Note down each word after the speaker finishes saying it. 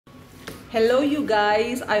Hello you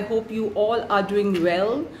guys, I hope you all are doing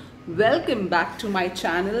well. Welcome back to my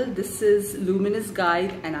channel. This is Luminous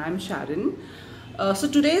Guide and I'm Sharon. So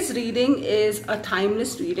today's reading is a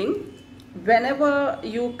timeless reading. Whenever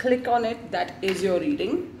you click on it, that is your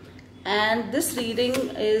reading. And this reading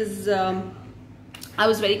is, I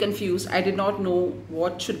was very confused. I did not know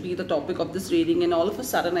what should be the topic of this reading, and all of a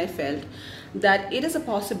sudden I felt that it is a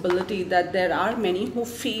possibility that there are many who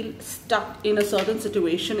feel stuck in a certain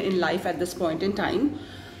situation in life at this point in time.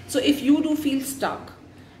 So if you do feel stuck,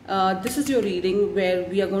 this is your reading where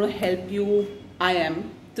we are going to help you. I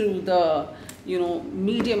am through the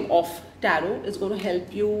medium of tarot is going to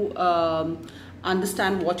help you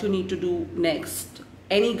understand what you need to do next.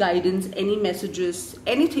 Any guidance, any messages,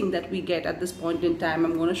 anything that we get at this point in time,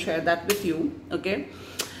 I'm going to share that with you. Okay,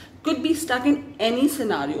 could be stuck in any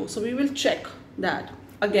scenario, so we will check that.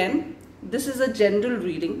 Again, this is a general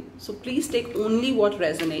reading, so please take only what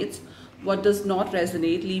resonates. What does not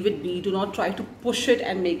resonate, leave it be. Do not try to push it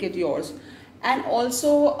and make it yours. And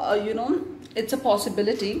also it's a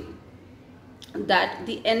possibility that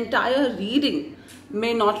the entire reading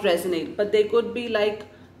may not resonate, but they could be like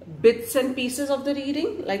bits and pieces of the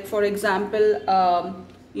reading. Like for example,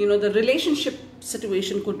 the relationship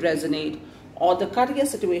situation could resonate, or the career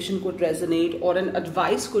situation could resonate, or an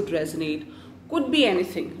advice could resonate. Could be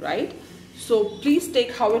anything, right? So please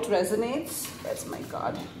take how it resonates. That's my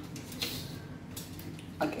card.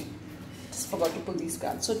 Okay, just forgot to pull these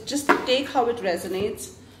cards. So just take how it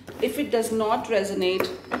resonates. If it does not resonate,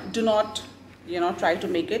 do not try to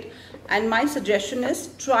make it. And my suggestion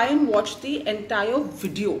is try and watch the entire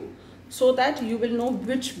video so that you will know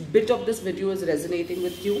which bit of this video is resonating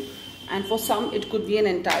with you. And for some, it could be an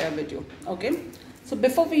entire video. Okay, so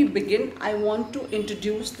before we begin, I want to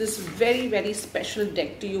introduce this very, very special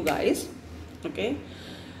deck to you guys. Okay,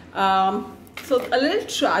 so a little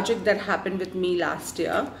tragic that happened with me last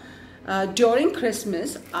year. During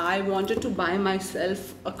Christmas, I wanted to buy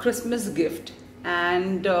myself a Christmas gift,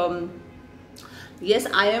 and yes,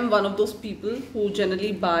 I am one of those people who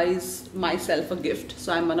generally buys myself a gift.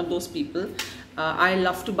 So I'm one of those people. I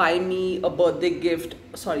love to buy me a birthday gift.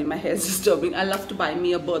 Sorry, my hair is disturbing. I love to buy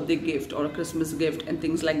me a birthday gift or a Christmas gift and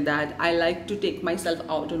things like that. I like to take myself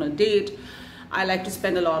out on a date. I like to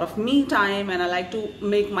spend a lot of me time, and I like to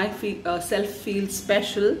make myself feel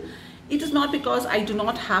special. It is not because I do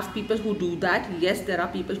not have people who do that. Yes, there are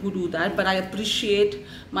people who do that, but I appreciate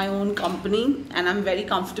my own company and I'm very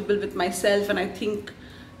comfortable with myself, and I think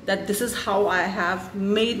that this is how I have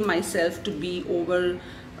made myself to be over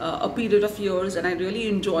a period of years, and I really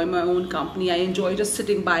enjoy my own company. I enjoy just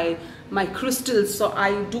sitting by my crystals. So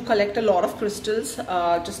I do collect a lot of crystals,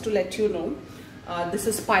 just to let you know. This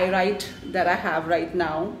is pyrite that I have right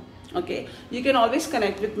now. Okay, you can always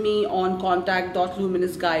connect with me on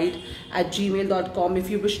contact.luminousguide@gmail.com if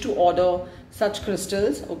you wish to order such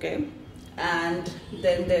crystals. Okay, and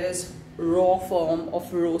then there is raw form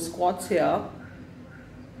of rose quartz here.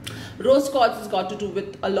 Rose quartz has got to do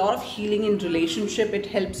with a lot of healing in relationship. It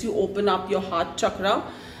helps you open up your heart chakra.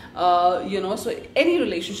 So any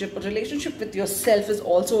relationship, a relationship with yourself is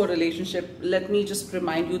also a relationship. Let me just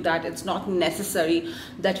remind you that it's not necessary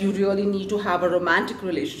that you really need to have a romantic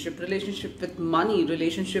relationship with money,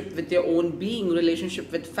 relationship with your own being, relationship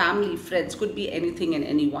with family, friends, could be anything and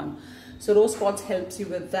anyone. So rose quartz helps you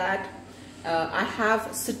with that. I have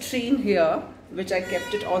citrine here, which I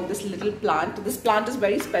kept it on this little plant. This plant is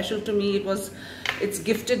very special to me. It's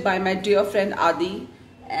gifted by my dear friend Adi,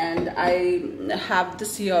 and I have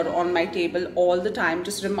this here on my table all the time.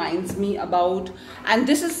 Just reminds me about, and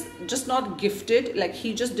this is just not gifted, like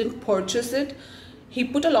he just didn't purchase it. He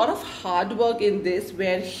put a lot of hard work in this,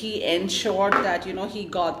 where he ensured that he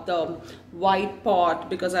got the white pot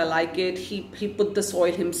because I like it. He put the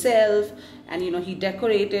soil himself, and he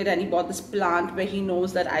decorated, and he bought this plant where he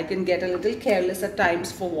knows that I can get a little careless at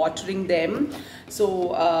times for watering them.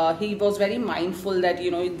 So he was very mindful that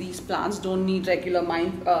these plants don't need regular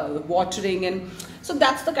watering, and so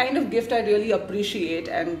that's the kind of gift I really appreciate.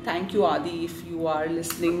 And thank you, Adi, if you are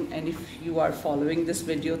listening and if you are following this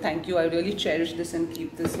video. Thank you. I really cherish this and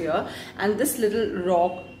keep this here. And this little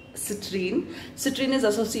rock, citrine is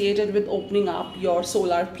associated with opening up your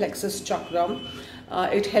solar plexus chakra.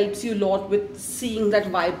 It helps you a lot with seeing that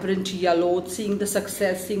vibrant yellow, seeing the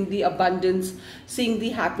success, seeing the abundance, seeing the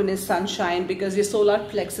happiness, sunshine, because your solar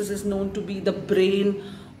plexus is known to be the brain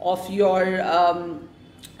of your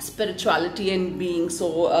spirituality and being.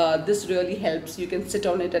 So this really helps. You can sit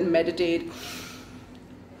on it and meditate.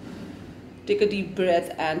 take a deep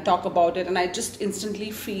breath and talk about it. And I just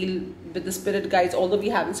instantly feel with the spirit guides, although we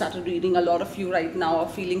haven't started reading, a lot of you right now are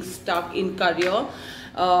feeling stuck in career.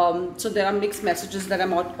 So there are mixed messages that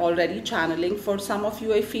I'm already channeling. For some of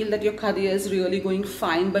you, I feel that your career is really going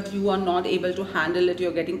fine, but you are not able to handle it.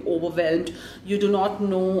 You're getting overwhelmed. You do not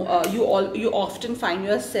know. You often find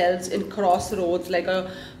yourselves in crossroads, like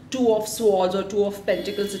a Two of Swords or Two of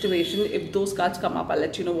Pentacles situation. If those cards come up, I'll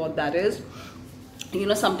let you know what that is. You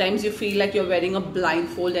know, sometimes you feel like you're wearing a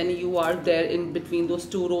blindfold and you are there in between those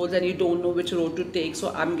two roads and you don't know which road to take.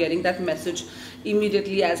 So I'm getting that message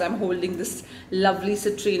immediately as I'm holding this lovely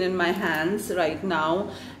citrine in my hands right now.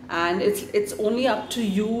 And it's only up to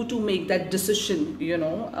you to make that decision. You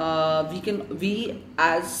know, we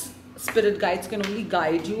as spirit guides can only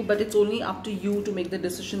guide you, but it's only up to you to make the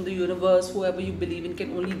decision. The universe, whoever you believe in,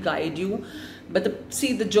 can only guide you. But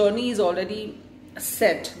the journey is already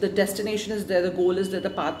set. The destination is there, the goal is there, the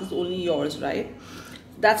path is only yours, right?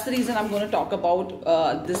 That's the reason I'm going to talk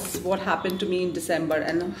about this, what happened to me in December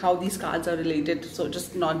and how these cards are related, so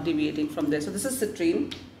just not deviating from there. So this is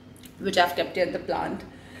citrine, which I've kept here at the plant.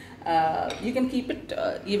 You can keep it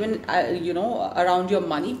even you know, around your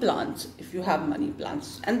money plants if you have money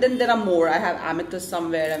plants. And then there are more. I have amethyst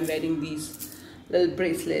somewhere. I'm wearing these little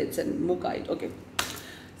bracelets and mookaite. Okay,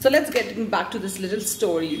 so let's get back to this little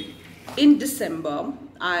story. In December,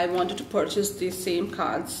 I wanted to purchase these same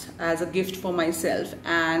cards as a gift for myself,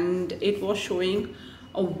 and it was showing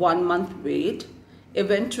a 1 month wait.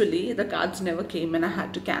 Eventually, the cards never came and I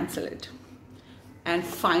had to cancel it. And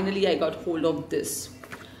finally, I got hold of this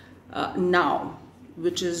now,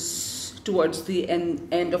 which is towards the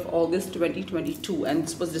end of August 2022, and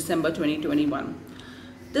this was December 2021.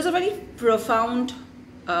 There's a very profound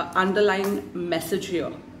underlying message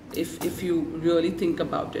here, if you really think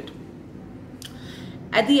about it.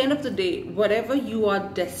 At the end of the day, whatever you are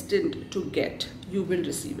destined to get, you will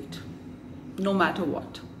receive it. No matter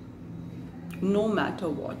what. No matter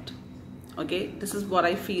what. Okay? This is what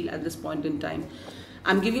I feel at this point in time.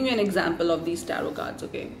 I'm giving you an example of these tarot cards,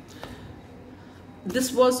 okay?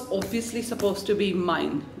 This was obviously supposed to be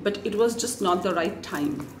mine, but it was just not the right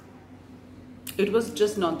time. It was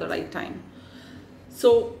just not the right time.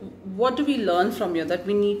 So what do we learn from here? That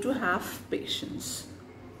we need to have patience.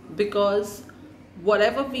 Because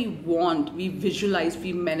whatever we want, we visualize,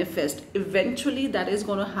 we manifest, eventually that is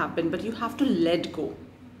going to happen, but you have to let go.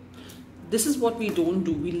 This is what we don't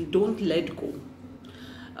do. We don't let go.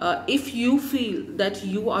 If you feel that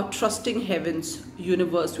you are trusting heavens,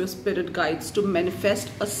 universe, your spirit guides to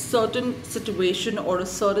manifest a certain situation or a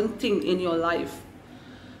certain thing in your life,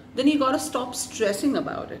 then you got to stop stressing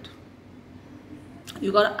about it.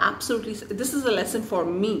 You got to absolutely, this is a lesson for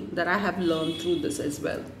me that I have learned through this as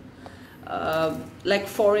well. Like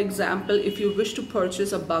for example, if you wish to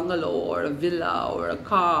purchase a bungalow or a villa or a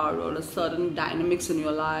car or a certain dynamics in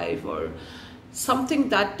your life or something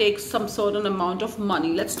that takes some certain amount of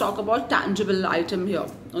money, let's talk about tangible item here,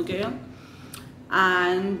 okay?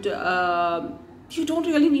 And you don't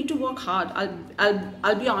really need to work hard.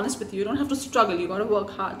 I'll be honest with you. You don't have to struggle. You got to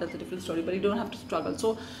work hard. That's a different story. But you don't have to struggle.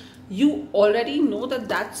 So you already know that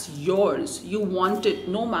that's yours. You want it,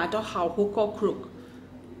 no matter how hook or crook.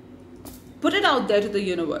 Put it out there to the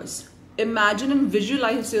universe. Imagine and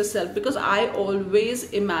visualize yourself, because I always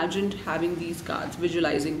imagined having these cards,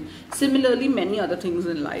 visualizing. Similarly, many other things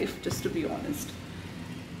in life, just to be honest.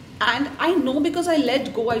 And I know, because I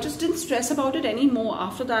let go, I just didn't stress about it anymore.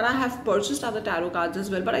 After that, I have purchased other tarot cards as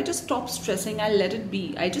well, but I just stopped stressing. I let it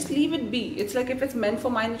be. I just leave it be. It's like if it's meant for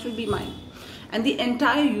mine, it will be mine. And the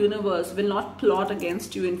entire universe will not plot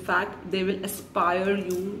against you. In fact, they will aspire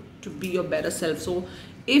you to be your better self. So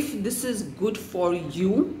if this is good for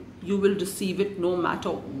you, you will receive it no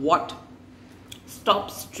matter what.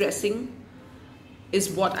 Stop stressing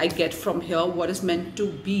is what I get from here. What is meant to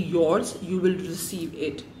be yours, you will receive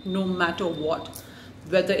it no matter what.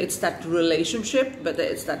 Whether it's that relationship, whether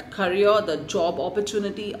it's that career, the job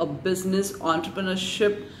opportunity, a business,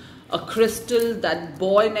 entrepreneurship, a crystal, that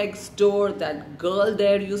boy next door, that girl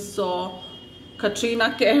there you saw,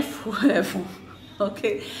 Katrina Kaif, whoever.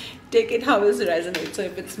 Okay, take it how it resonates. So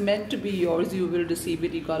if it's meant to be yours, you will receive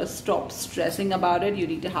it. You gotta stop stressing about it. You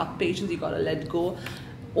need to have patience. You gotta let go.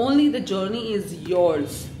 Only the journey is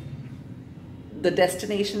yours. The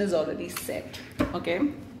destination is already set. Okay.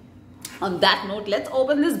 On that note, let's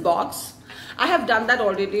open this box. I have done that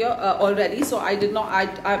already. So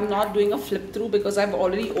I'm not doing a flip through, because I've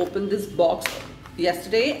already opened this box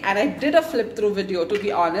yesterday, and I did a flip through video, to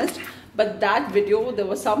be honest. But that video, there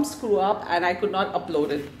was some screw up and I could not upload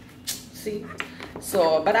it. See,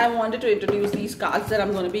 So, but I wanted to introduce these cards that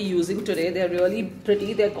I'm going to be using today. They're really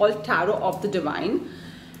pretty. They're called Tarot of the Divine.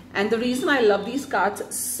 And the reason I love these cards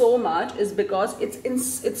so much is because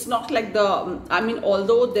it's not like the, I mean,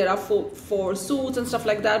 although there are four suits and stuff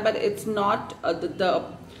like that, but it's not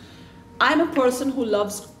I'm a person who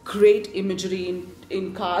loves great imagery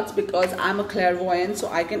in cards because I'm a clairvoyant, so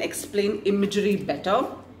I can explain imagery better.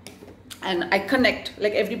 And I connect,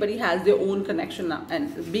 like everybody has their own connection.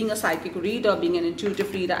 And being a psychic reader, being an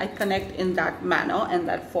intuitive reader, I connect in that manner and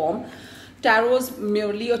that form. Tarot is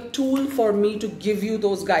merely a tool for me to give you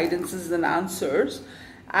those guidances and answers.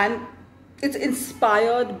 And it's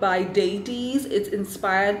inspired by deities, it's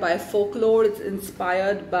inspired by folklore, it's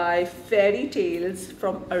inspired by fairy tales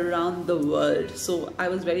from around the world. So I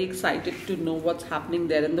was very excited to know what's happening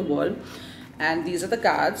there in the world. And these are the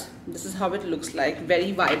cards. This is how it looks like.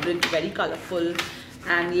 Very vibrant, very colorful.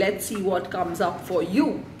 And let's see what comes up for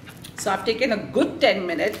you. So I've taken a good 10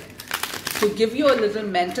 minutes to give you a little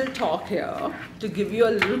mental talk here, to give you a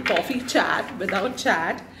little coffee chat without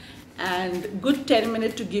chat, and good 10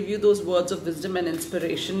 minutes to give you those words of wisdom and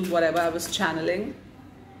inspiration, whatever I was channeling.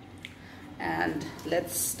 And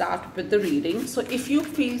let's start with the reading. So if you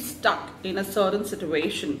feel stuck in a certain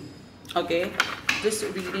situation, okay, this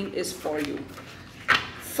reading is for you.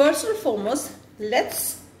 First and foremost,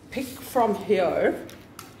 let's pick from here.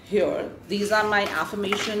 These are my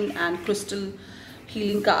affirmation and crystal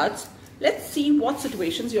healing cards. Let's see what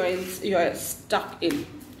situations you're stuck in,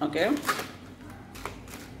 okay?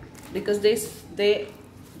 Because they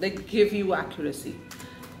give you accuracy.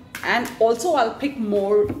 And also I'll pick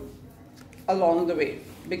more along the way,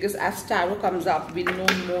 because as tarot comes up, we'll know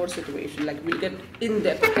more situation, like we'll get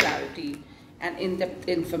in-depth clarity and in-depth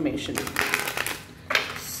information.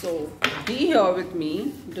 So be here with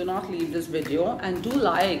me, do not leave this video, and do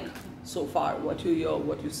like so far what you hear,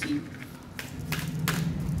 what you see.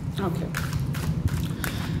 Okay.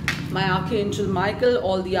 My Archangel Michael,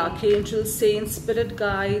 all the archangels, saints, spirit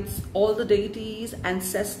guides, all the deities,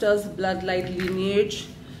 ancestors, bloodline, lineage,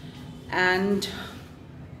 and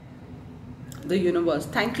the universe.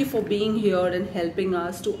 Thank you for being here and helping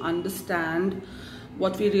us to understand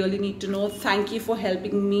what we really need to know. Thank you for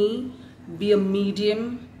helping me be a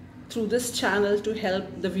medium through this channel to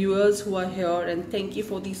help the viewers who are here. And thank you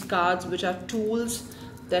for these cards, which are tools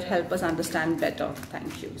that help us understand better.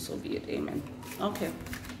 Thank you. So be it. Amen. Okay.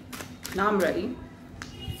 Now I'm ready.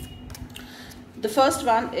 The first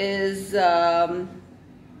one is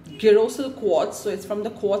Gyrosil quartz. So it's from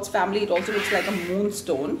the quartz family. It also looks like a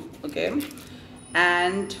moonstone. Okay.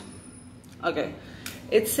 And okay,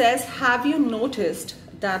 it says, have you noticed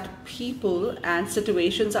that people and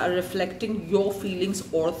situations are reflecting your feelings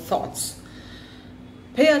or thoughts?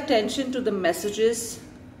 Pay attention to the messages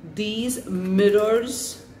these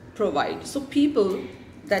mirrors provide. So people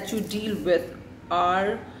that you deal with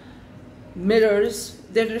are mirrors.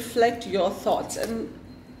 They reflect your thoughts, and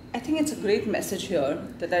I think it's a great message here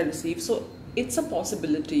that I received. So it's a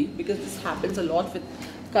possibility, because this happens a lot with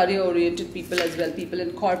career oriented people as well, people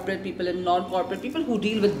in corporate, people in non-corporate, people who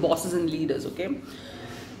deal with bosses and leaders. Okay,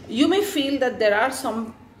 you may feel that there are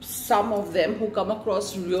some of them who come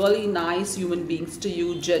across really nice human beings to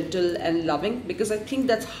you, gentle and loving, because I think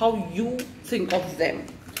that's how you think of them.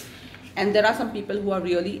 And there are some people who are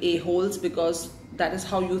really a-holes, because that is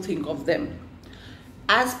how you think of them.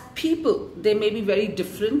 As people, they may be very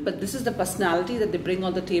different, but this is the personality that they bring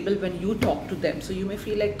on the table when you talk to them. So you may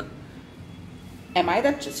feel like, am I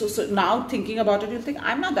that? So now thinking about it, you'll think,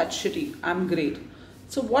 I'm not that shitty, I'm great.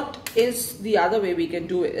 So what is the other way we can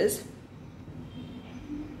do is,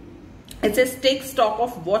 it says, take stock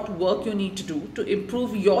of what work you need to do to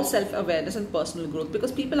improve your self-awareness and personal growth,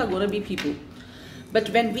 because people are going to be people. But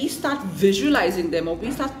when we start visualizing them, or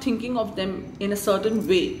we start thinking of them in a certain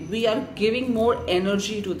way, we are giving more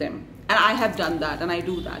energy to them. And I have done that, and I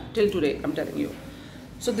do that till today, I'm telling you.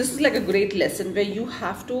 So this is like a great lesson where you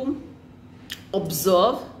have to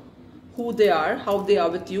observe who they are, how they are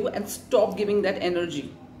with you, and stop giving that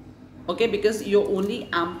energy. Okay, because you're only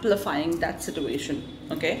amplifying that situation.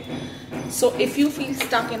 Okay, so if you feel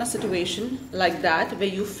stuck in a situation like that, where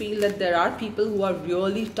you feel that there are people who are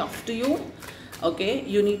really tough to you, okay,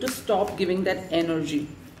 you need to stop giving that energy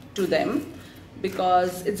to them,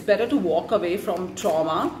 because it's better to walk away from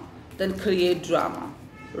trauma than create drama.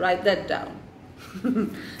 Write that down.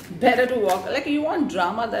 Better to walk, like you want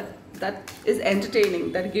drama that is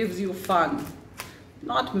entertaining, that gives you fun,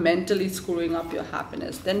 not mentally screwing up your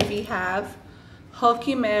happiness. Then we have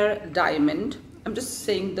Herkimer diamond. I'm just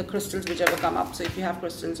saying the crystals whichever come up. So if you have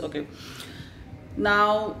crystals, okay.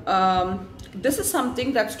 Now this is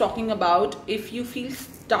something that's talking about if you feel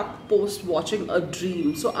stuck post watching a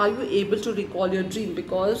dream. So are you able to recall your dream?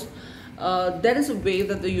 Because there is a way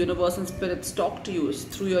that the universe and spirits talk to you is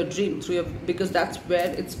through your dream, because that's where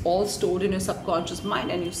it's all stored in your subconscious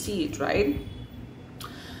mind and you see it, right?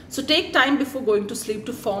 So take time before going to sleep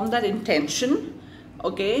to form that intention,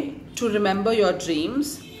 okay, to remember your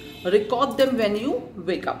dreams. Record them when you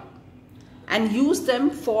wake up and use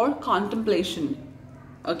them for contemplation,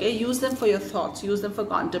 okay? Use them for your thoughts, use them for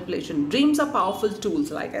contemplation. Dreams are powerful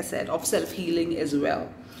tools, like I said, of self-healing as well.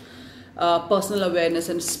 Personal awareness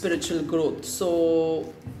and spiritual growth.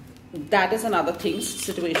 So that is another thing,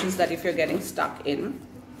 situations that if you're getting stuck in,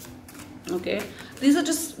 okay, these are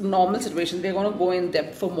just normal situations. They're going to go in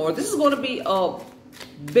depth for more. This is going to be a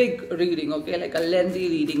big reading, okay, like a lengthy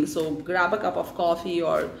reading. So grab a cup of coffee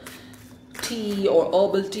or tea or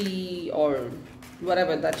herbal tea or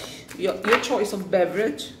whatever that your choice of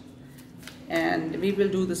beverage, and we will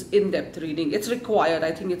do this in-depth reading. It's required.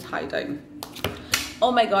 I think it's high time.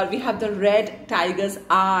 Oh my god, we have the red tiger's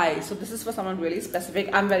eye. So this is for someone really specific.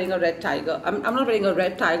 I'm wearing a red tiger. I'm not wearing a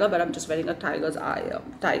red tiger, but I'm just wearing a tiger's eye.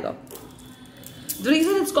 Tiger. The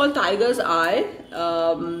reason it's called tiger's eye,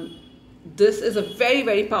 this is a very,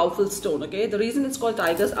 very powerful stone, okay? The reason it's called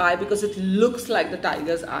tiger's eye because it looks like the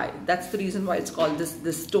tiger's eye. That's the reason why it's called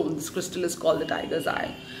this stone. This crystal is called the tiger's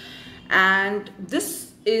eye. And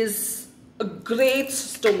this is a great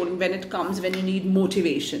stone when you need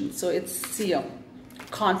motivation. So it's here.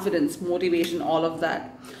 Confidence, motivation, all of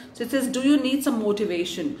that. So it says, do you need some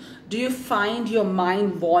motivation? Do you find your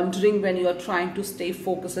mind wandering when you are trying to stay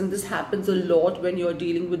focused? And this happens a lot when you're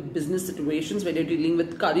dealing with business situations, when you're dealing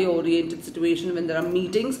with career-oriented situations, when there are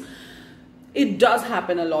meetings. It does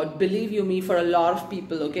happen a lot, believe you me, for a lot of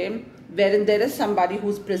people, okay? Wherein there is somebody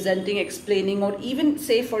who's presenting, explaining, or even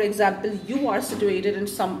say, for example, you are situated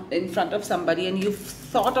in front of somebody and you've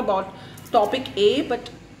thought about topic A, but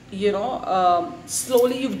you know,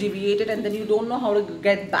 slowly you've deviated and then you don't know how to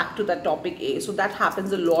get back to that topic A. So that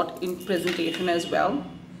happens a lot in presentation as well.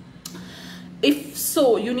 If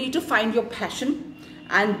so, you need to find your passion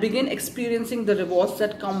and begin experiencing the rewards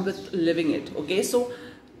that come with living it, okay? So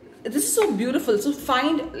this is so beautiful. So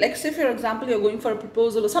find, like say for example, you're going for a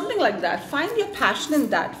proposal or something like that. Find your passion in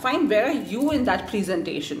that. Find where are you in that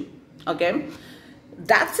presentation, okay?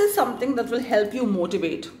 That's something that will help you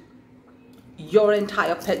motivate your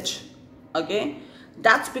entire pitch, okay?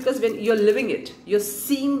 That's because when you're living it, you're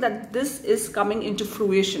seeing that this is coming into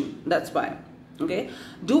fruition. That's why, okay?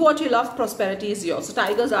 Do what you love, prosperity is yours. So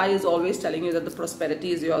tiger's eye is always telling you that the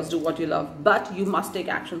prosperity is yours. Do what you love, but you must take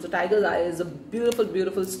action. So tiger's eye is a beautiful,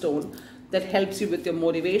 beautiful stone that helps you with your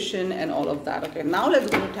motivation and all of that, okay? Now let's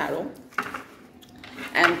go to tarot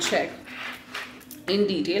and check in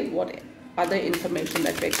detail what other information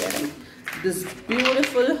that we're getting. This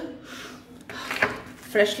beautiful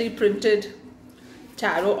freshly printed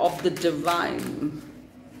tarot of the divine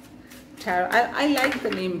tarot. I like the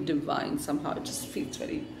name divine somehow. It just feels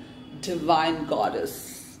very divine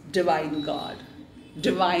goddess, divine god,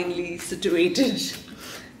 divinely situated,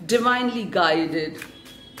 divinely guided.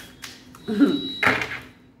 Okay,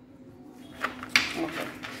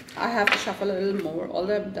 I have to shuffle a little more,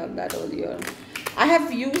 although I've done that earlier. I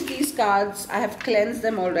have used these cards. I have cleansed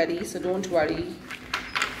them already, so don't worry.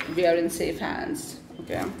 We are in safe hands.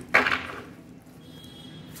 Okay,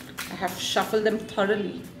 I have shuffled them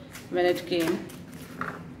thoroughly when it came,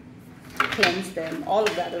 cleansed them, all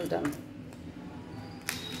of that is done.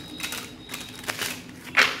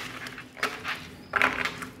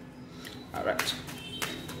 All right,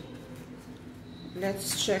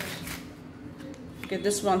 let's check. Okay,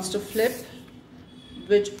 this wants to flip,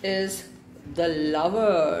 which is the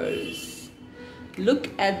Lovers. Look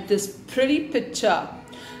at this pretty picture.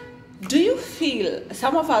 Do you feel,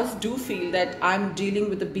 some of us do feel that I'm dealing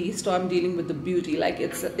with the beast or I'm dealing with the beauty, like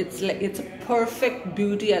it's a perfect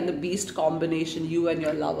beauty and the beast combination, you and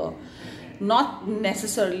your lover. Not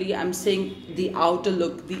necessarily, I'm saying the outer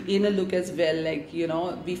look, the inner look as well, like, you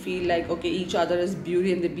know, we feel like, okay, each other is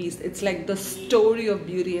Beauty and the Beast. It's like the story of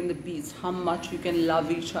Beauty and the Beast, how much you can love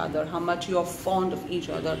each other, how much you are fond of each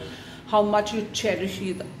other, how much you cherish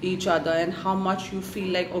each other, and how much you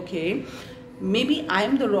feel like, okay, maybe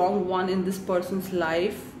I'm the wrong one in this person's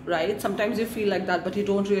life, right? Sometimes you feel like that, but you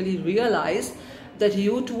don't really realize that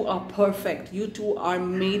you two are perfect, you two are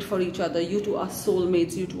made for each other, you two are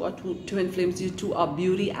soulmates, you two are twin flames, you two are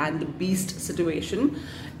Beauty and the Beast situation.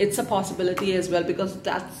 It's a possibility as well, because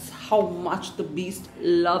that's how much the Beast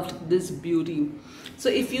loved this Beauty. So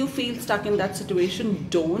if you feel stuck in that situation,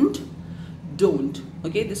 don't.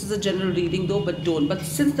 Okay, this is a general reading though, but don't. But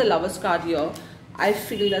since the Lovers card here, I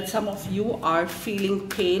feel that some of you are feeling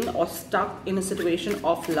pain or stuck in a situation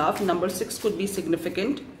of love. Number 6 could be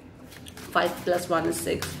significant. 5 plus 1 is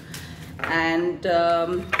 6. And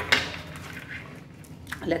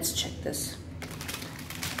let's check this.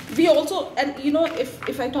 We also, and you know,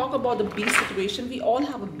 if I talk about the beast situation, we all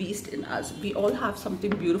have a beast in us. We all have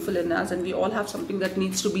something beautiful in us, and we all have something that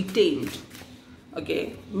needs to be tamed.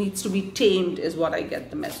 Okay, needs to be tamed is what I get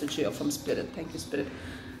the message here from Spirit. Thank you, Spirit.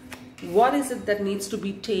 What is it that needs to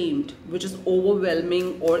be tamed, which is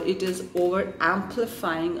overwhelming, or it is over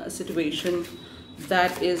amplifying a situation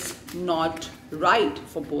that is not right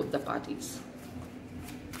for both the parties?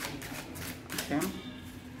 Okay.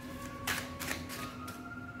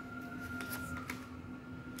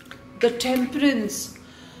 The Temperance.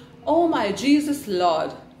 Oh my Jesus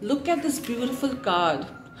Lord, look at this beautiful card.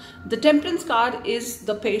 The Temperance card is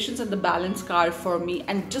the patience and the balance card for me.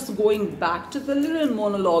 And just going back to the little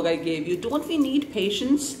monologue I gave you, don't we need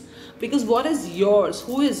patience? Because what is yours,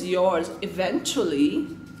 who is yours, eventually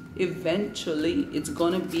it's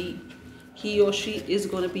gonna be, he or she is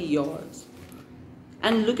gonna be yours.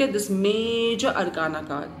 And look at this major arcana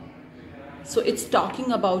card. So it's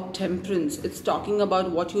talking about temperance. It's talking about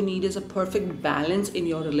what you need is a perfect balance in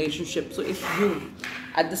your relationship. So if you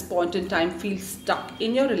at this point in time feel stuck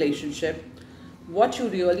in your relationship, what you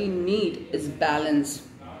really need is balance.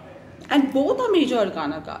 And both are major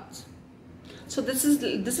arcana cards. So this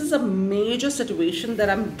is a major situation that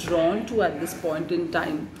I'm drawn to at this point in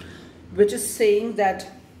time, which is saying that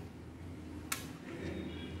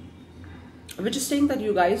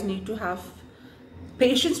you guys need to have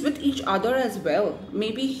patience with each other as well.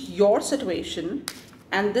 Maybe your situation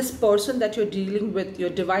and this person that you're dealing with, your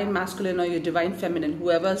divine masculine or your divine feminine,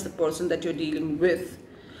 whoever is the person that you're dealing with,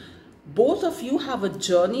 both of you have a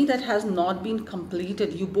journey that has not been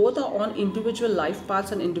completed. You both are on individual life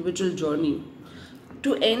paths and individual journey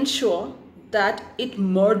to ensure that it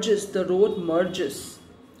merges, the road merges,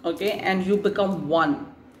 okay, and you become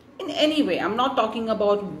one in any way. I'm not talking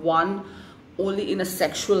about one only in a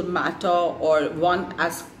sexual matter, or one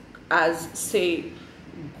as say,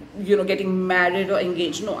 you know, getting married or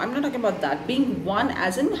engaged. No, I'm not talking about that. Being one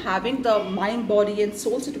as in having the mind, body and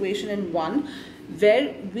soul situation in one,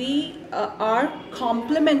 where we are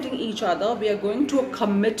complementing each other. We are going to a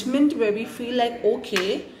commitment where we feel like,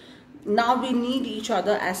 okay, now we need each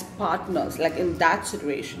other as partners, like in that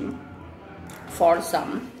situation for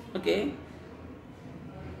some, okay.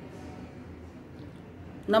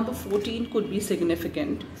 Number 14 could be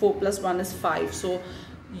significant. 4 plus 1 is 5. So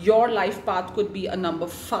your life path could be a number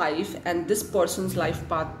 5 and this person's life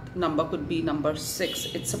path number could be number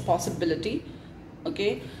 6. It's a possibility,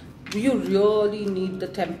 okay. You really need the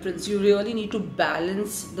temperance. You really need to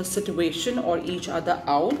balance the situation or each other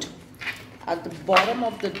out. At the bottom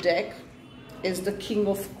of the deck is the King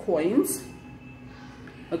of Coins,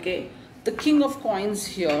 okay. The King of Coins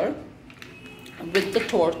here with the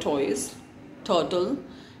turtle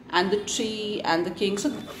and the tree and the king.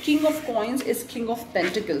 So King of Coins is King of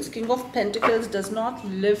Pentacles. King of Pentacles does not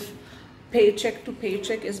live paycheck to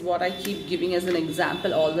paycheck, is what I keep giving as an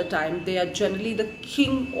example all the time. They are generally the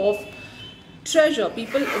king of treasure.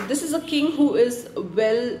 People, this is a king who is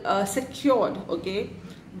well secured, okay.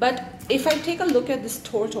 But if I take a look at this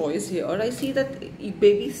tortoise here, I see that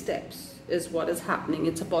baby steps is what is happening.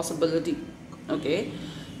 It's a possibility, okay.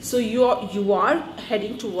 So you are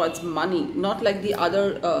heading towards money, not like the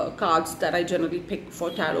other cards that I generally pick for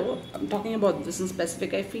tarot. I'm talking about this in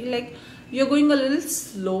specific. I feel like you're going a little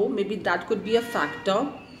slow. Maybe that could be a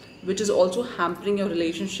factor which is also hampering your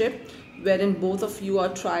relationship, wherein both of you are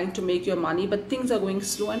trying to make your money, but things are going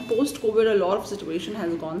slow. And post-COVID, a lot of situation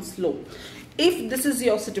has gone slow. If this is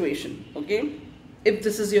your situation, okay, if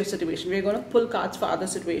this is your situation, we're going to pull cards for other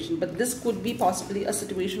situation, but this could be possibly a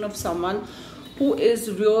situation of someone who is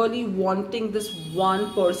really wanting this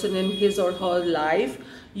one person in his or her life.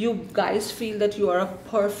 You guys feel that you are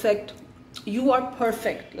perfect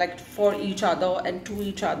like for each other and to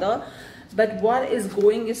each other, but what is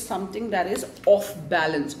going is something that is off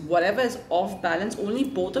balance. Whatever is off balance, only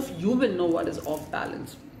both of you will know what is off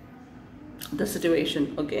balance, the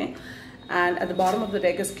situation, okay. And at the bottom of the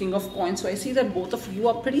deck is King of Coins. So I see that both of you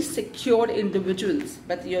are pretty secured individuals,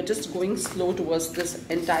 but you're just going slow towards this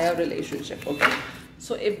entire relationship, okay.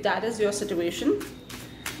 So if that is your situation,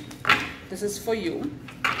 this is for you.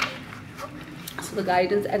 So the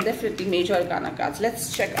guidance and definitely major arcana cards.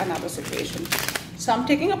 Let's check another situation. So I'm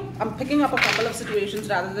picking up a couple of situations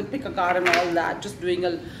rather than pick a card and all that. Just doing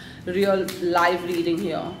a real live reading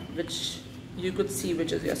here, which you could see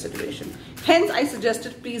which is your situation. Hence I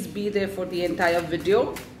suggested please be there for the entire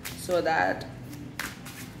video so that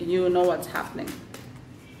you know what's happening.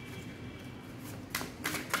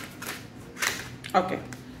 Okay,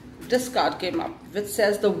 this card came up which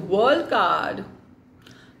says the World card.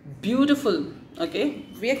 Beautiful. Okay,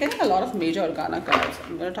 we are getting a lot of major arcana cards.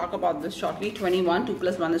 I'm going to talk about this shortly. 21, 2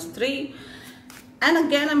 plus 1 is 3. And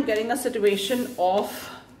again, I'm getting a situation of,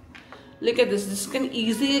 look at this. This can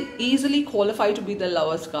easily qualify to be the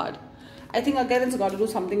Lover's card. I think again, it's got to do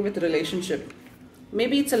something with relationship.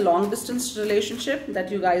 Maybe it's a long distance relationship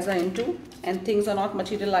that you guys are into and things are not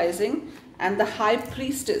materializing. And the High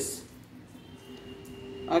Priestess.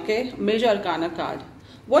 Okay, major arcana card.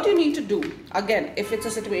 What you need to do, again, if it's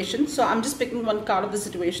a situation, so I'm just picking one card of the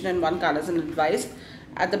situation and one card as an advice.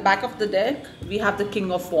 At the back of the deck, we have the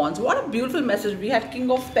King of Wands. What a beautiful message. We had King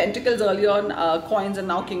of Pentacles earlier on coins and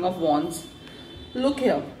now King of Wands. Look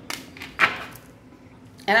here.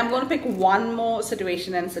 And I'm going to pick one more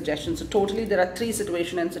situation and suggestion. So totally there are 3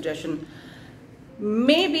 situation and suggestion.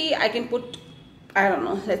 Maybe I can put, I don't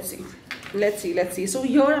know, let's see. So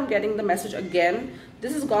here I'm getting the message again.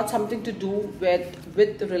 This has got something to do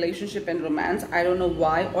with the relationship and romance. I don't know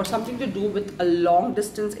why. Or something to do with a long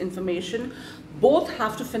distance information. Both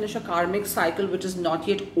have to finish a karmic cycle which is not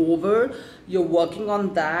yet over. You're working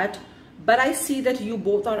on that. But I see that you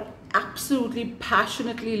both are absolutely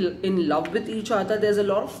passionately in love with each other. There's a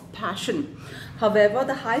lot of passion. However,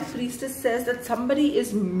 the High Priestess says that somebody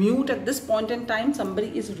is mute at this point in time.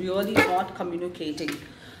 Somebody is really not communicating.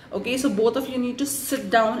 Okay, so both of you need to sit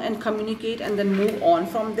down and communicate and then move on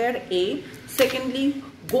from there. A. Secondly,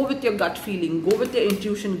 go with your gut feeling, go with your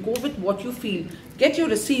intuition, go with what you feel. Get your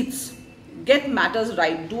receipts, get matters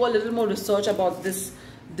right. Do a little more research about this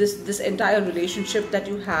entire relationship that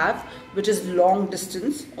you have, which is long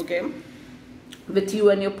distance, okay, with you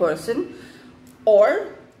and your person.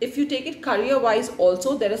 Or if you take it career wise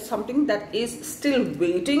also, there is something that is still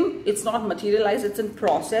waiting. It's not materialized, it's in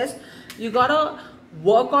process. You gotta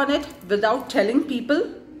work on it without telling people,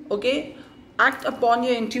 okay. Act upon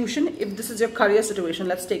your intuition if this is your career situation.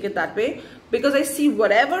 Let's take it that way, because I see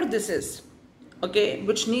whatever this is, okay,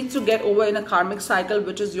 which needs to get over in a karmic cycle,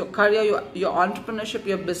 which is your career, your entrepreneurship,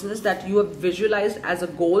 your business that you have visualized as a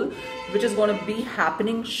goal, which is going to be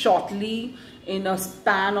happening shortly in a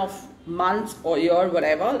span of months or year,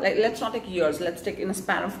 whatever. Like, let's not take years, let's take in a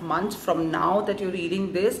span of months from now that you're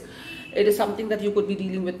reading this. It is something that you could be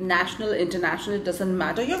dealing with, national, international, it doesn't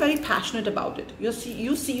matter. You're very passionate about it. You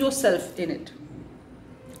see yourself in it,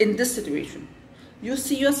 in this situation. You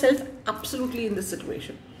see yourself absolutely in this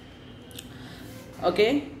situation.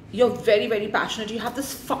 Okay, you're very, very passionate. You have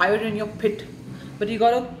this fire in your pit, but you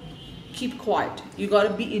gotta keep quiet. You gotta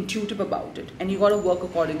be intuitive about it, and you gotta work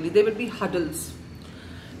accordingly. There will be hurdles,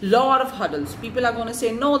 lot of hurdles. People are gonna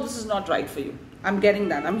say, no, this is not right for you. I'm getting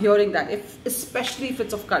that, I'm hearing that, especially if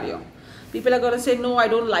it's of career. People are going to say, no, I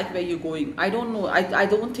don't like where you're going. I don't know. I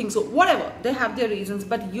don't think so. Whatever. They have their reasons.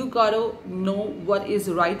 But you got to know what is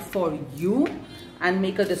right for you and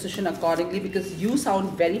make a decision accordingly, because you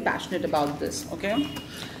sound very passionate about this. Okay.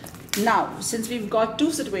 Now, since we've got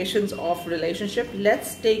 2 situations of relationship,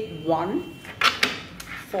 let's take one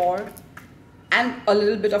for and a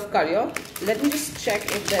little bit of career. Let me just check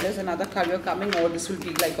if there is another career coming, or this will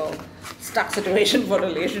be like a stuck situation for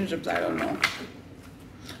relationships. I don't know.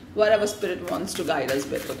 Whatever spirit wants to guide us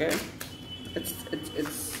with, okay?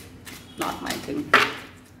 It's not my thing.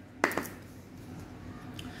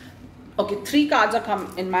 Okay, 3 cards are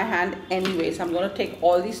come in my hand anyway, so I'm going to take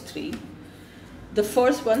all these 3. The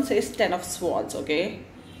first one says 10 of Swords, okay?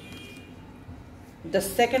 The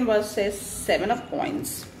second one says 7 of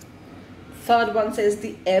Coins. Third one says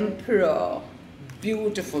the Emperor.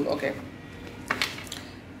 Beautiful, okay?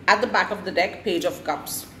 At the back of the deck, Page of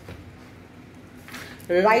Cups.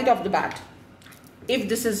 Right off the bat, if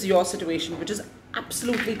this is your situation, which is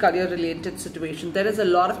absolutely career related situation, there is a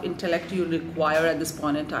lot of intellect you require at this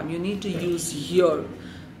point in time. You need to use here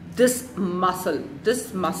this muscle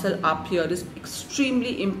up here is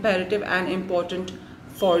extremely imperative and important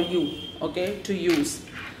for you, okay, to use.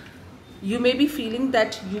 You may be feeling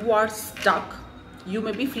that you are stuck, you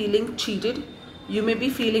may be feeling cheated, you may be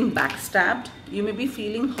feeling backstabbed, you may be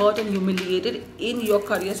feeling hurt and humiliated in your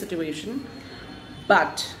career situation.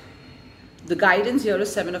 But the guidance here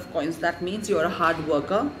is 7 of Coins. That means you're a hard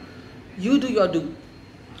worker. You do your do.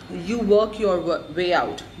 You work your way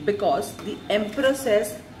out, because the Emperor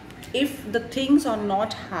says if the things are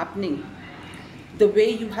not happening the way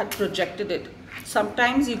you had projected it,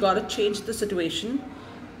 sometimes you got to change the situation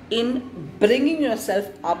in bringing yourself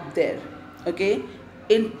up there, okay,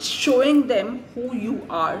 in showing them who you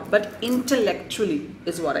are, but intellectually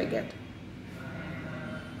is what I get.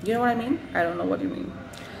 You know what I mean? I don't know what you mean.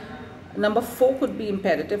 Number 4 could be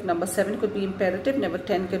imperative, number 7 could be imperative, number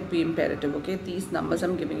 10 could be imperative. Okay, these numbers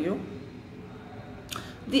I'm giving you.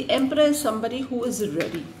 The Emperor is somebody who is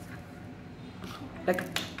ready.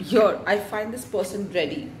 Like here, I find this person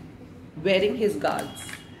ready, wearing his guards.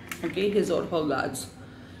 Okay, his or her guards.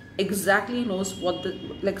 Exactly knows what the,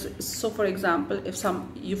 like, so for example, if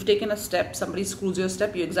you've taken a step, somebody screws your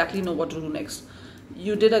step, you exactly know what to do next.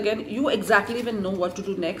 You did again, you exactly even know what to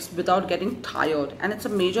do next without getting tired. And it's a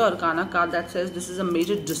major arcana card that says this is a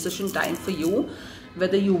major decision time for you,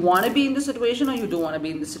 whether you want to be in this situation or you don't want to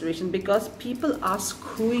be in this situation, because people are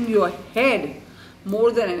screwing your head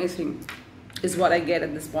more than anything, is what I get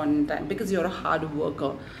at this point in time, because you're a hard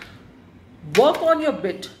worker. Work on your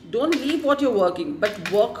bit. Don't leave what you're working,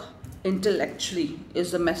 but work intellectually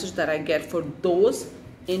is the message that I get for those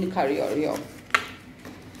in career here.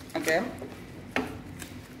 Okay.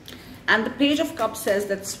 And the Page of Cups says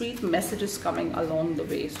that sweet message is coming along the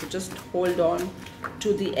way. So just hold on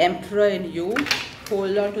to the Emperor in you.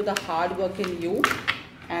 Hold on to the hard work in you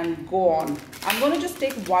and go on. I'm going to just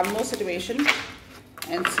take one more situation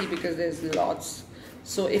and see, because there's lots.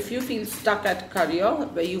 So if you feel stuck at career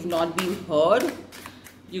where you've not been heard,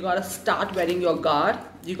 you got to start wearing your guard.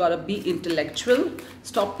 You got to be intellectual.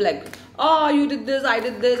 Stop like, oh, you did this, I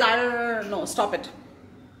did this. No, stop it.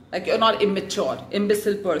 Like, you're not immature.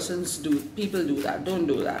 Imbecile people do that. Don't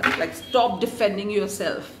do that. Like, stop defending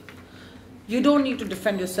yourself. You don't need to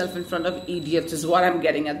defend yourself in front of idiots, is what I'm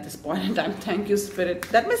getting at this point in time. Thank you, Spirit.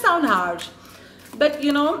 That may sound harsh, but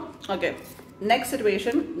you know, okay. Next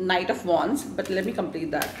situation, Knight of Wands, but let me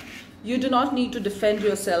complete that. You do not need to defend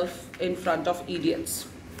yourself in front of idiots.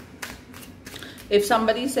 If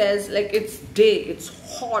somebody says, like, it's day, it's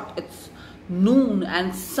hot, it's noon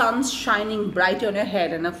and sun's shining bright on your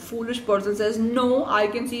head, and a foolish person says, no, I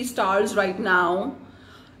can see stars right now,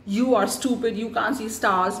 you are stupid, you can't see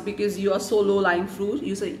stars because you are so low-lying fruit,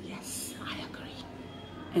 you say, yes, I agree,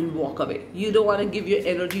 and walk away. You don't want to give your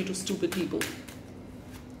energy to stupid people.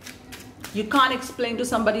 You can't explain to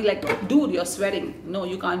somebody like, dude, you're sweating. No,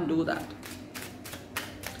 you can't do that.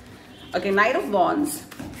 Okay, Knight of Wands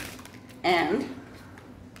and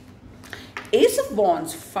Ace of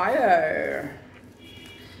Wands, fire.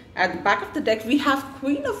 At the back of the deck, we have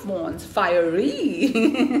Queen of Wands, fiery.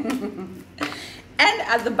 And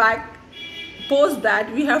at the back, post that,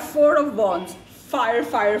 we have Four of Wands, fire,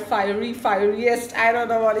 fire, fiery, fieriest. I don't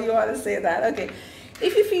know what you want to say that. Okay.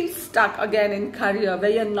 If you feel stuck again in career where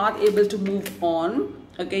you're not able to move on,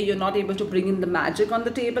 okay, you're not able to bring in the magic on the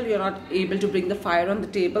table, you're not able to bring the fire on the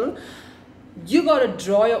table, you got to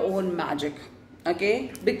draw your own magic.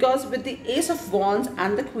 Okay, because with the Ace of Wands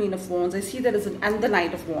and the Queen of Wands, I see there is and the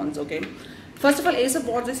Knight of Wands. Okay, first of all, Ace of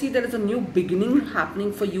Wands, I see there is a new beginning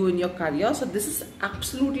happening for you in your career. So this is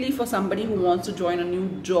absolutely for somebody who wants to join a new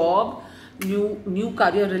job, new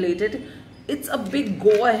career related. It's a big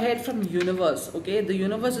go ahead from universe. Okay, the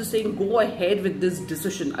universe is saying go ahead with this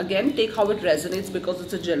decision. Again, take how it resonates, because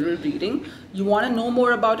it's a general reading. You want to know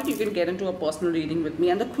more about it, you can get into a personal reading with me.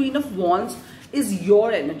 And the Queen of Wands is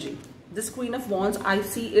your energy. This Queen of Wands, I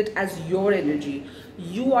see it as your energy.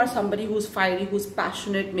 You are somebody who's fiery, who's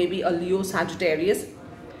passionate, maybe a Leo, Sagittarius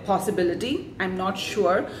possibility. I'm not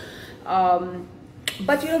sure.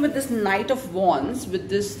 But you know, with this Knight of Wands, with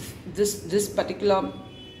this particular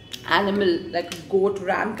animal, like a goat,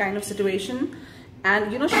 ram kind of situation,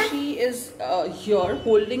 and you know, she is here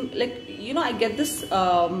holding, like, you know, I get this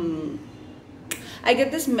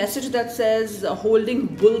message that says holding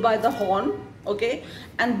bull by the horn. Okay,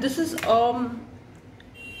 and this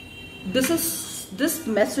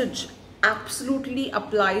message absolutely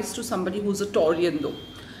applies to somebody who's a Taurian though,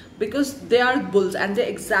 because they are bulls and they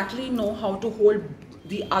exactly know how to hold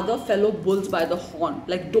the other fellow bulls by the horn.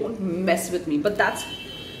 Like, don't mess with me. But that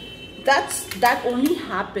only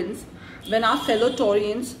happens when our fellow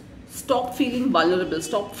Taurians stop feeling vulnerable,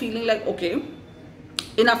 stop feeling like, okay,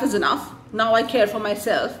 enough is enough, now I care for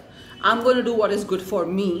myself, I'm going to do what is good for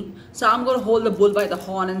me. So I'm going to hold the bull by the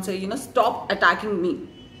horn and say, you know, stop attacking me.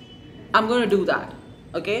 I'm going to do that.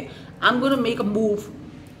 Okay, I'm going to make a move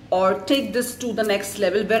or take this to the next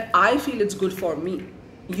level where I feel it's good for me.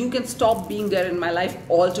 You can stop being there in my life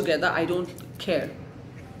altogether. I don't care.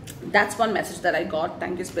 That's one message that I got.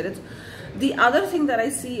 Thank you, spirits. The other thing that I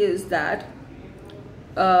see is that,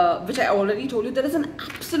 which I already told you, there is an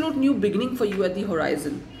absolute new beginning for you at the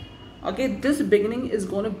horizon. Okay, this beginning is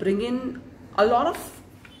going to bring in a lot of,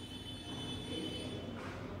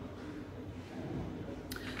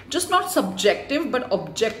 just not subjective but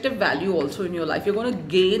objective value also in your life. You're going to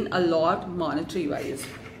gain a lot monetary wise.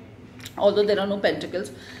 although there are no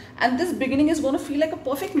pentacles. And this beginning is going to feel like a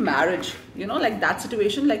perfect marriage, you know, like that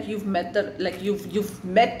situation, like you've met you've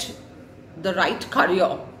met the right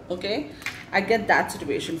career. Okay, I get that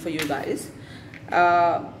situation for you guys.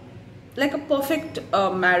 Like a perfect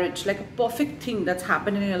marriage, like a perfect thing that's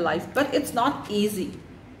happened in your life, but it's not easy.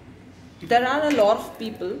 There are a lot of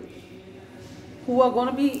people who are going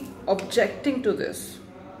to be objecting to this,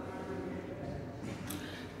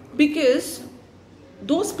 because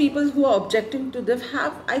those people who are objecting to this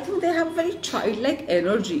I think they have a very childlike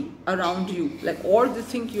energy around you, like, or they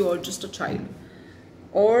think you are just a child,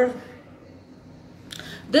 or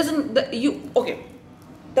okay.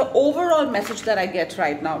 The overall message that I get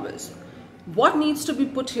right now is, what needs to be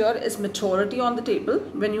put here is maturity on the table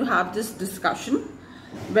when you have this discussion,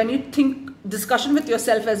 when you think discussion with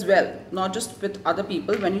yourself as well, not just with other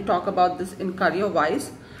people, when you talk about this in career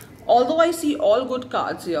wise. Although I see all good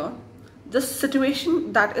cards here, the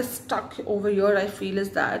situation that is stuck over here, I feel,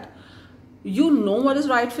 is that you know what is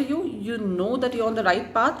right for you, you know that you're on the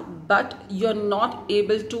right path, but you're not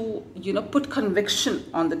able to, you know, put conviction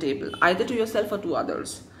on the table, either to yourself or to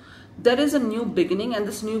others. There is a new beginning, and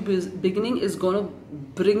this new beginning is going to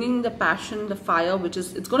bringing the passion, the fire,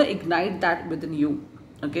 it's going to ignite that within you.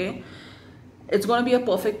 Okay, it's going to be a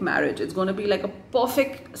perfect marriage. It's going to be like a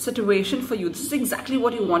perfect situation for you. This is exactly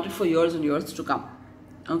what you wanted for years and years to come.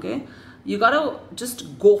 Okay, you gotta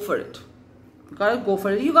just go for it. You gotta go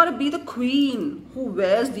for it. You gotta be the queen who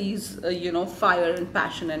wears these, you know, fire and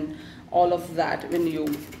passion and all of that in you.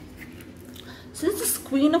 Since this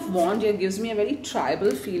Queen of Wands here gives me a very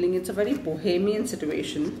tribal feeling, it's a very bohemian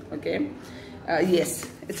situation. Okay, yes,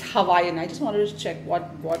 it's Hawaiian. I just wanted to check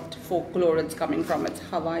what folklore it's coming from. It's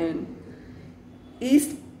Hawaiian.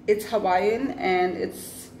 It's Hawaiian, and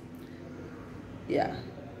it's, yeah.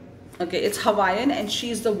 Okay, it's Hawaiian, and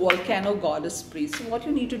she's the volcano goddess priest. So what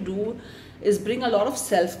you need to do is bring a lot of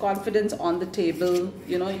self-confidence on the table.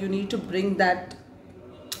 You know, you need to bring that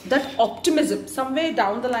optimism. Somewhere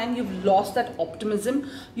down the line you've lost that optimism.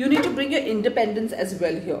 You need to bring your independence as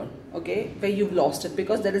well here, okay, where you've lost it,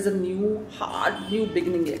 because there is a new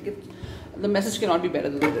beginning here. The message cannot be better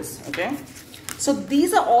than this. Okay, so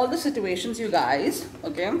these are all the situations, you guys,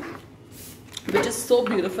 okay, which is so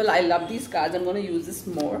beautiful. I love these cards. I'm going to use this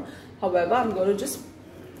more. However, I'm going to just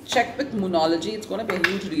check with Moonology. It's going to be a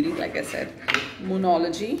huge reading, like I said.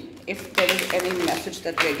 Moonology, if there is any message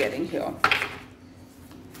that we're getting here.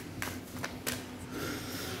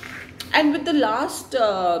 And with the last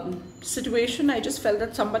situation, I just felt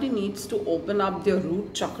that somebody needs to open up their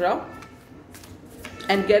root chakra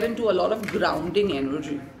and get into a lot of grounding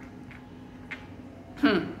energy.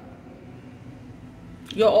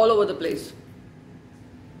 You're all over the place.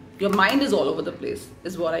 Your mind is all over the place,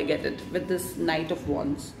 is what I get it with this Knight of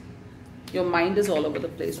Wands. Your mind is all over the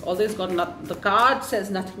place. Although it's got not, the card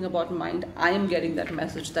says nothing about mind, I am getting that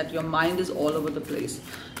message that your mind is all over the place.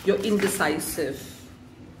 You're indecisive.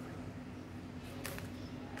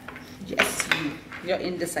 Yes, you're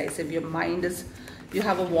indecisive. Your mind is, you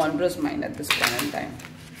have a wanderer's mind at this point in time.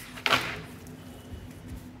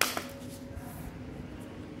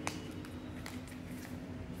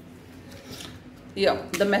 Yeah,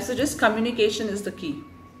 the message is communication is the key.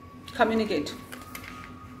 Communicate.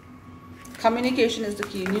 Communication is the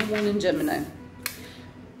key. New moon in Gemini.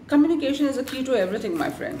 Communication is the key to everything, my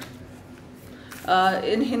friend.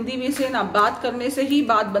 In Hindi we say ना, बात करने से ही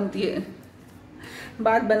बात बनती है.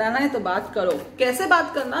 बात बनाना है तो बात करो. कैसे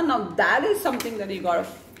बात करना? Now that is something that you gotta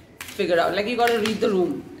figure out. Like you gotta read the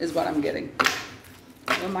room is what I'm getting.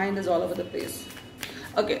 Your mind is all over the place.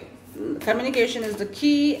 Okay, communication is the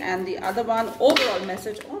key, and the other one, overall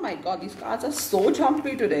message. Oh my God, these cards are so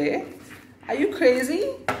jumpy today. Are you crazy?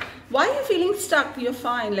 Why are you feeling stuck? You're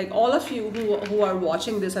fine. Like all of you who are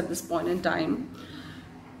watching this at this point in time,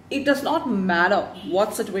 it does not matter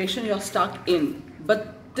what situation you're stuck in,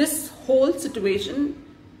 but this whole situation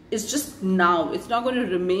is just now. It's not going to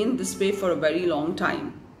remain this way for a very long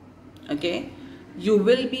time. Okay, you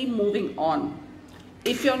will be moving on.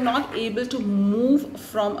 If you're not able to move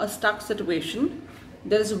from a stuck situation,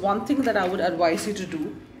 there is one thing that I would advise you to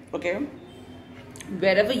do. Okay,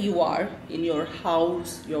 wherever you are, in your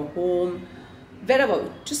house, your home, wherever,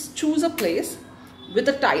 just choose a place with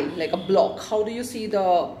a tile, like a block. How do you see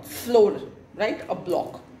the floor, right? A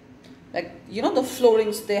block. Like, you know, the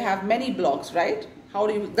floorings, they have many blocks, right? How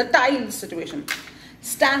do you, the tile situation.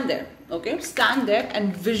 Stand there, okay? Stand there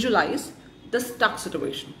and visualize the stuck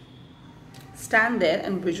situation. Stand there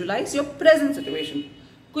and visualize your present situation.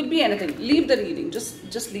 Could be anything. Leave the reading.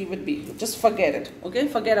 Just leave it be. Just forget it, okay?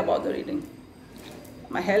 Forget about the reading.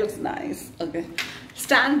 My hair looks nice, okay?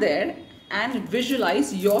 Stand there and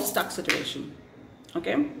visualize your stuck situation.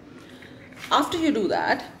 Okay? After you do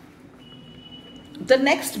that, the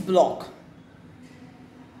next block,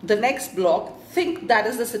 think that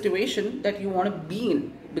is the situation that you want to be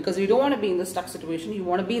in, because you don't want to be in the stuck situation, you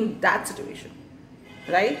want to be in that situation,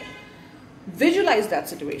 right? Visualize that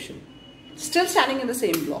situation, still standing in the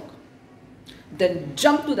same block. Then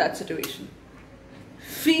jump to that situation.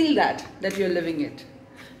 Feel that you're living it.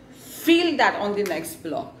 Feel that on the next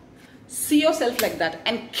block. See yourself like that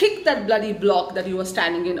and kick that bloody block that you were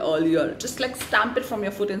standing in earlier. Just like stamp it from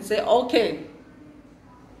your foot and say, okay,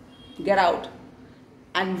 get out.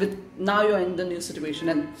 And now you're in the new situation,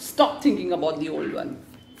 and stop thinking about the old one.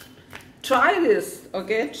 Try this,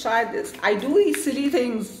 okay? Try this. I do these silly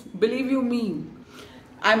things, believe you me.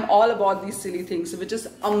 I'm all about these silly things, which is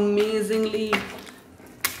amazingly,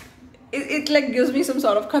 it like gives me some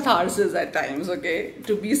sort of catharsis at times, okay?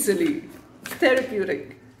 To be silly. It's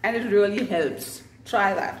therapeutic and it really helps.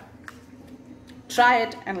 Try that. Try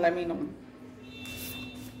it and let me know.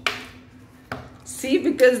 See,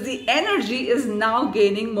 because the energy is now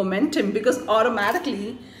gaining momentum, because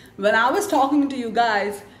automatically when I was talking to you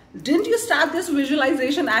guys, didn't you start this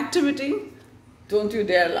visualization activity? Don't you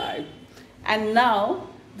dare lie. And now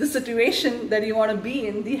the situation that you want to be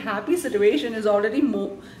in, the happy situation, is already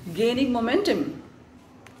gaining momentum.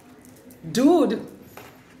 Dude.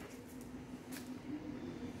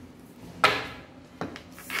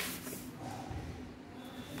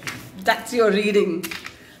 That's your reading.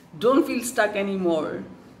 Don't feel stuck anymore.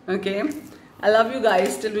 Okay? I love you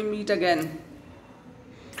guys till we meet again.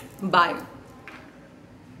 Bye.